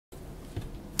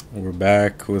We're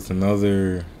back with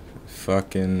another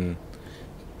fucking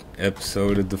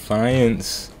episode of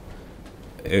Defiance.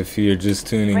 If you're just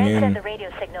tuning in,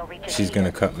 she's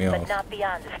gonna cut me off.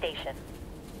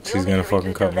 She's gonna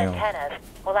fucking cut me off.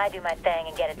 While I do my thing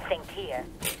and get it synced here.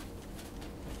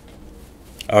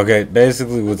 Okay,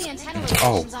 basically what's...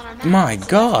 Oh, my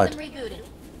God!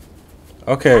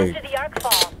 Okay. After the arc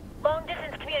fall,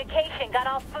 long-distance communication got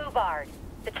all foobarred.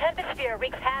 The Temposphere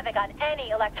wreaks havoc on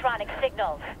any electronic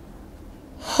signals.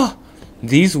 Huh.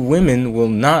 These women will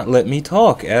not let me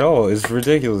talk at all. It's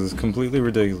ridiculous. It's completely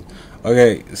ridiculous.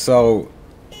 Okay, so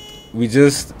we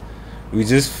just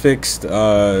fixed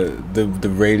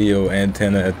the radio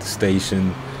antenna at the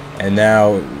station, and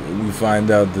now we find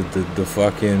out that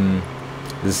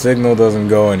the signal doesn't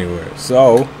go anywhere.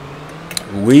 So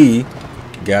we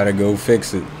gotta go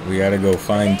fix it. We gotta go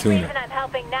fine tune it. The reason I'm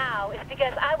helping now is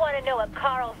because I want to know what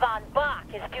Carl von Bach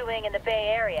is doing in the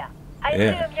Bay Area. I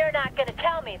assume you're not gonna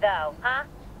tell me though, huh?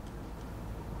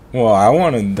 Well, I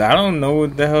don't know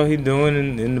what the hell he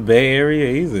doing in the Bay Area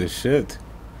either. Shit.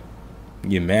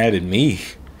 You're mad at me.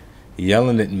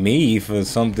 Yelling at me for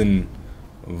something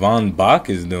von Bach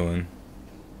is doing.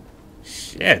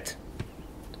 Shit.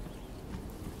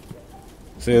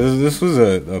 See, this was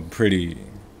a pretty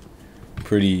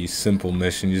simple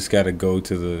mission. You just gotta go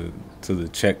to the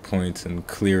checkpoints and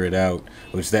clear it out,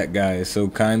 which that guy so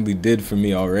kindly did for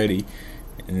me already.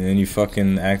 And then you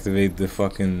fucking activate the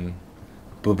fucking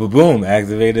boom,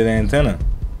 activated antenna.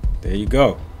 There you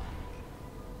go.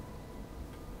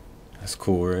 That's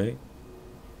cool, right?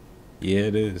 Yeah,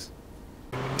 it is.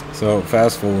 So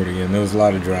fast forward again. There was a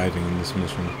lot of driving in this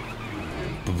mission.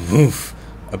 Boof.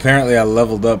 Apparently I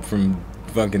leveled up from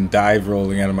fucking dive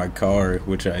rolling out of my car,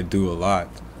 which I do a lot.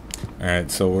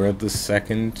 Alright, so we're at the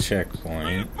second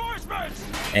checkpoint,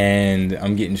 and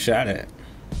I'm getting shot at.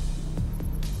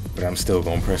 But I'm still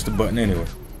gonna press the button anyway,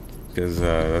 because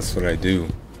that's what I do.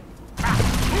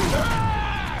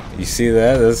 You see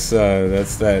that? That's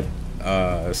that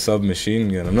submachine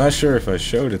gun. I'm not sure if I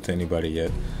showed it to anybody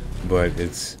yet, but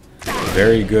it's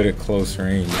very good at close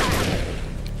range.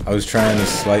 I was trying a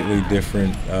slightly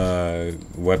different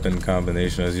weapon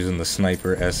combination. I was using the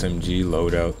sniper SMG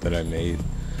loadout that I made.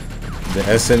 The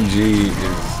SMG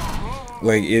is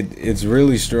like it's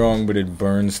really strong, but it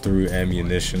burns through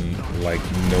ammunition like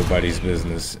nobody's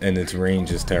business, and its range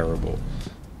is terrible.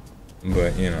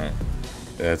 But you know,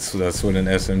 that's what an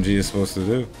SMG is supposed to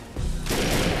do.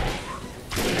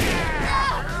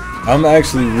 I'm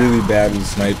actually really bad with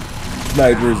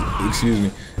snipers. Excuse me.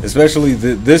 Especially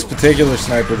this particular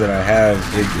sniper that I have,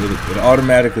 it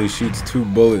automatically shoots 2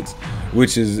 bullets,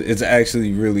 which it's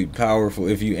actually really powerful.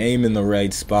 If you aim in the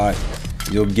right spot,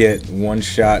 you'll get 1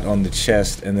 shot on the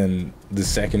chest, and then the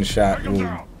second shot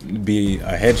will be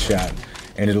a headshot,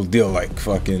 and it'll deal like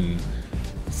fucking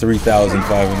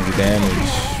 3,500 damage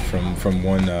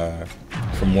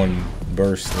from one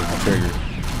burst of the trigger.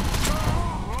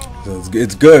 So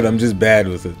it's good. I'm just bad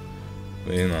with it,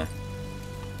 but, you know.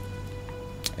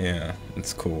 Yeah,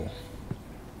 it's cool.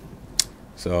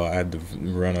 So I had to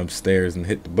run upstairs and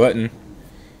hit the button,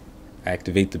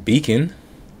 activate the beacon.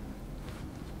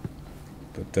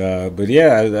 But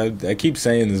yeah, I keep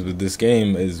saying this, but this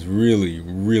game is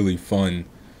really fun.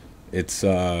 It's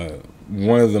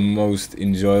one of the most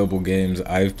enjoyable games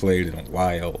I've played in a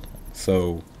while.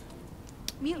 So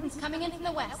mutants coming in from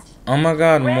the west. Oh my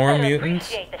God, more mutants!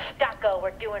 Appreciate the stucco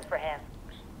we're doing for him.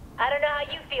 I don't know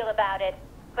how you feel about it,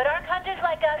 but arc hunters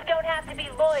like us don't have to be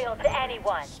loyal to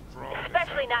anyone,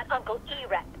 especially not Uncle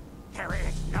E-Rep. There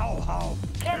is no hope.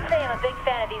 Can't say I'm a big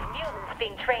fan of these mutants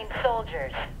being trained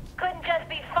soldiers. Couldn't just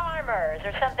be farmers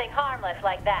or something harmless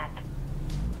like that.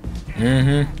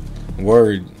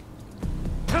 Word.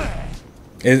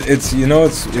 It's you know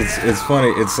it's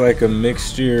funny. It's like a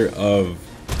mixture of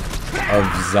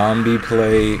zombie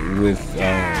play with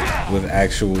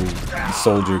actual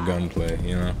soldier gunplay.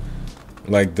 You know.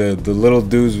 Like the little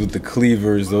dudes with the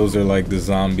cleavers, those are like the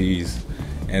zombies,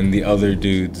 and the other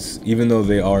dudes, even though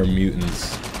they are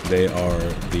mutants,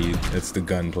 it's the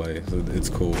gunplay. So it's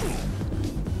cool.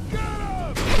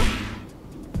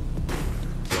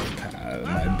 God,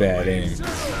 my bad aim.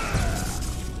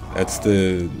 That's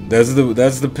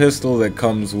the pistol that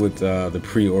comes with the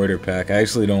pre-order pack. I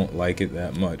actually don't like it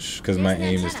that much because my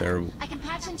aim is terrible. I can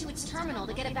patch into its terminal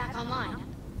to get it back online.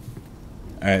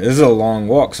 Alright, this is a long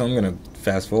walk, so I'm gonna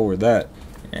fast forward that.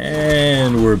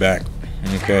 And we're back.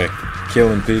 Okay.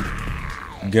 Killing people.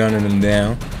 Gunning them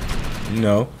down. You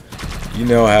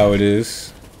know how it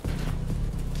is.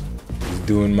 Just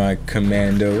doing my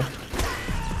commando.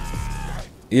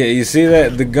 Yeah, you see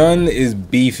that? The gun is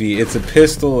beefy. It's a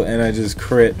pistol, and I just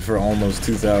crit for almost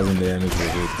 2,000 damage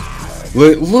with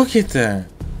it. Look at that.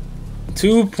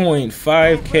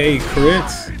 2.5k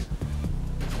crits.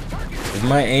 If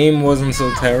my aim wasn't so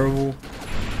terrible.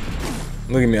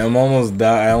 Look at me. I almost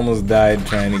died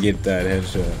trying to get that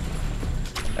headshot.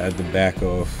 I had to back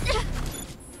off.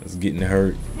 I was getting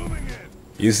hurt.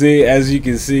 You see, as you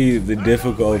can see, the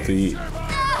difficulty.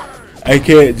 I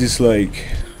can't just like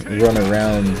run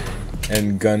around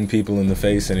and gun people in the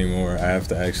face anymore. I have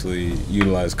to actually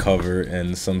utilize cover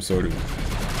and some sort of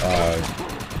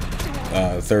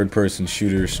third-person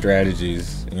shooter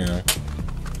strategies, you know.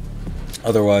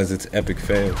 Otherwise, it's epic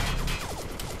fail,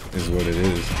 is what it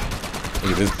is.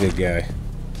 Look at this big guy.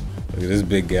 Look at this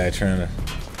big guy trying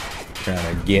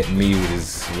to get me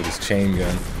with his chain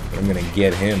gun. I'm gonna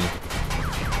get him.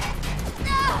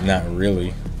 Not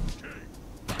really.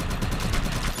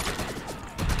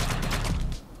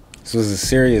 This was a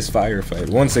serious firefight.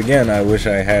 Once again, I wish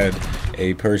I had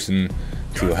a person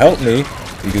to help me,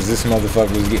 because this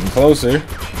motherfucker was getting closer.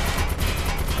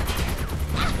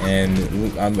 And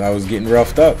I was getting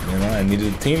roughed up, you know. I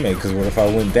needed a teammate, because what if I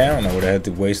went down? I would have had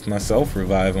to waste my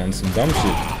self-revive on some dumb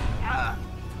shit.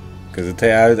 Because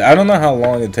I don't know how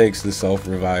long it takes the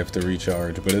self-revive to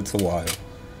recharge, but it's a while.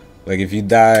 Like, if you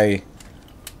die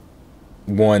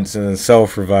once and then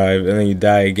self-revive, and then you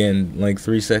die again, like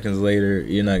 3 seconds later,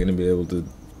 you're not going to be able to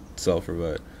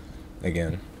self-revive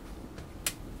again.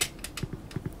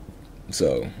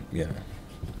 So, yeah.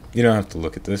 You don't have to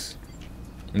look at this.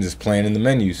 I'm just playing in the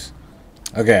menus.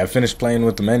 Okay, I finished playing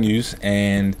with the menus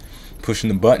and pushing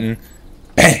the button.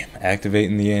 Bam!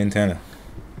 Activating the antenna.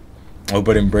 I hope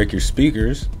I didn't break your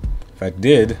speakers. If I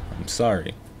did, I'm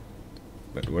sorry.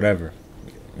 But whatever.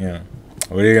 Yeah.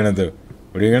 What are you gonna do?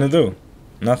 What are you gonna do?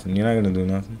 Nothing. You're not gonna do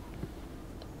nothing.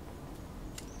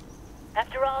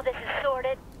 After all this is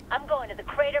sorted, I'm going to the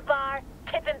Crater Bar,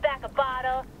 tipping back a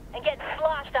bottle, and getting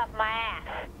sloshed off my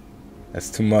ass. That's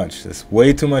too much. That's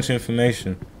way too much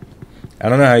information. I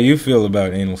don't know how you feel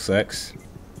about anal sex.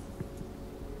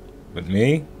 But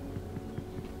me?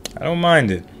 I don't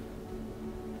mind it.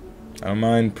 I don't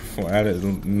mind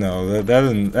no, that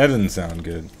didn't sound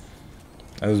good.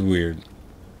 That was weird.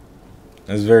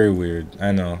 That was very weird.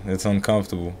 I know, it's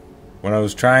uncomfortable. What I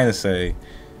was trying to say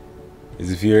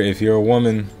is if you're a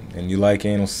woman and you like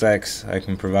anal sex, I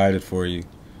can provide it for you.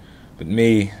 But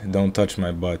me, don't touch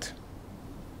my butt.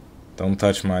 Don't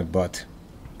touch my butt.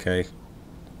 Okay?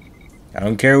 I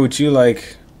don't care what you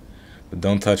like, but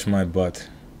don't touch my butt.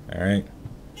 Alright?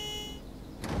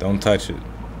 Don't touch it.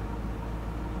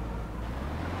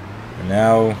 And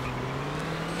now,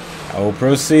 I will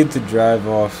proceed to drive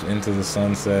off into the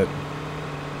sunset.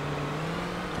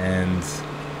 And,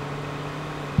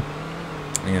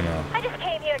 you know. I just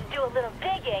came here to do a little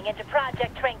digging into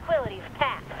Project Tranquility's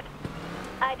past.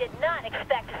 I did not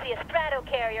expect to see a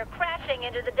stratocarrier crashing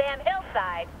into the damn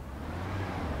hillside.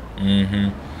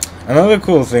 Another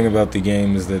cool thing about the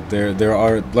game is that there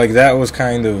are, like, that was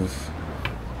kind of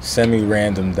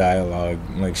semi-random dialogue.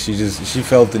 Like, she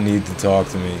felt the need to talk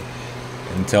to me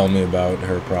and tell me about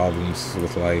her problems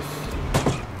with life,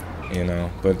 you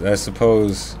know. But I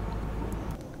suppose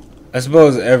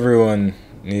everyone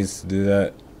needs to do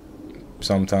that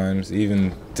sometimes,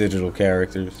 even digital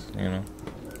characters, you know.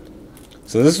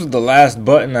 So this was the last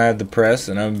button I had to press,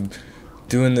 and I'm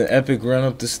doing the epic run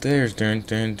up the stairs.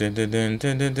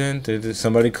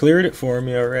 Somebody cleared it for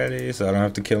me already, so I don't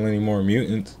have to kill any more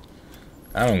mutants.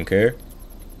 I don't care.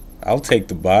 I'll take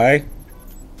the bye.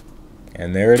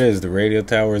 And there it is. The radio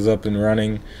tower is up and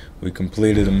running. We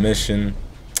completed a mission.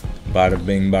 Bada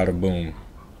bing, bada boom.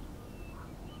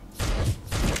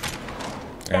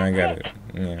 And I got it.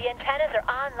 Yeah. The antennas are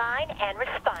online and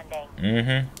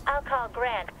responding. I'll call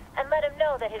Grant and let him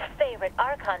know that his favorite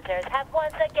Ark Hunters have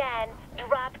once again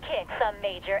drop-kicked some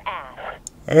major ass.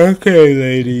 Okay,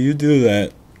 lady, you do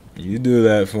that. You do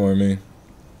that for me.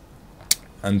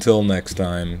 Until next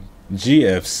time,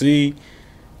 GFC,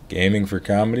 Gaming for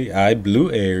Comedy,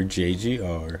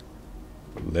 iBluairJgR.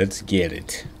 Let's get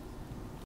it.